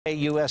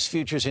U.S.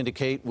 futures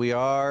indicate we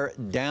are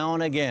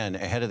down again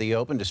ahead of the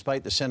open,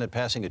 despite the Senate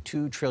passing a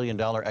 $2 trillion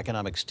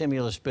economic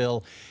stimulus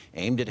bill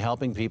aimed at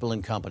helping people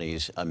and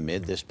companies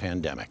amid this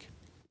pandemic.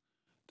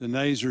 The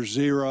nays are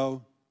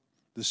 0.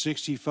 The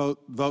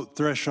 60-vote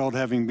threshold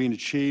having been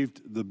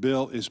achieved, the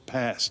bill is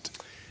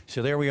passed.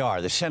 So there we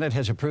are. The Senate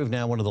has approved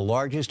now one of the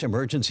largest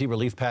emergency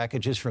relief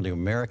packages for the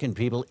American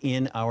people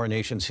in our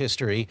nation's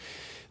history.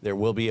 There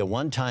will be a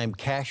one-time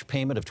cash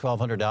payment of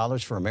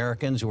 $1,200 for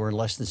Americans who earn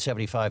less than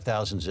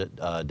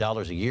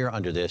 $75,000 a year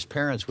under this.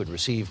 Parents would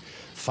receive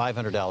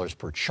 $500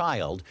 per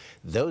child.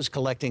 Those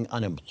collecting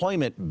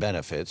unemployment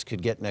benefits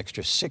could get an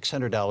extra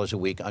 $600 a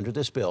week under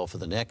this bill for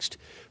the next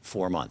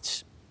 4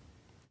 months.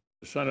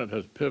 The Senate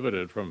has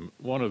pivoted from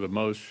one of the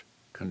most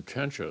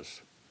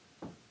contentious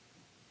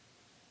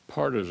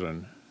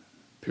partisan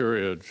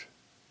periods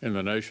in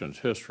the nation's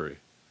history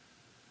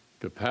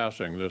to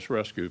passing this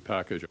rescue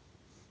package.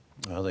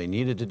 Well, they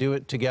needed to do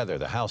it together.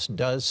 The House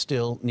does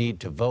still need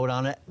to vote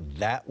on it.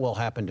 That will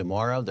happen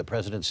tomorrow. The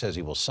president says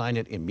he will sign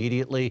it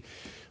immediately,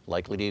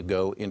 likely to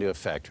go into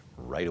effect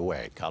right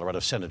away. Colorado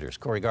Senators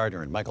Cory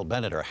Gardner and Michael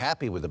Bennet are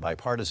happy with the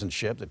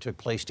bipartisanship that took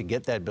place to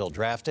get that bill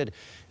drafted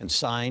and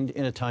signed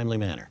in a timely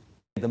manner.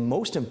 The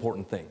most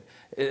important thing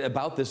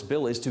about this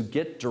bill is to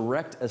get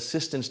direct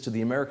assistance to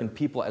the American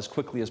people as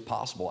quickly as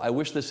possible. I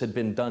wish this had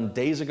been done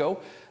days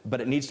ago,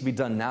 but it needs to be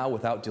done now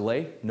without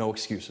delay. No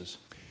excuses.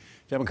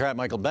 Democrat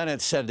Michael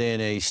Bennet said in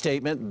a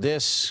statement,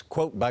 this,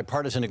 quote,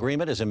 bipartisan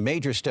agreement is a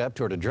major step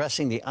toward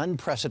addressing the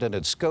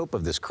unprecedented scope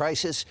of this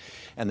crisis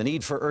and the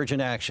need for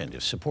urgent action to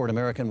support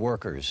American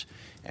workers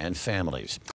and families.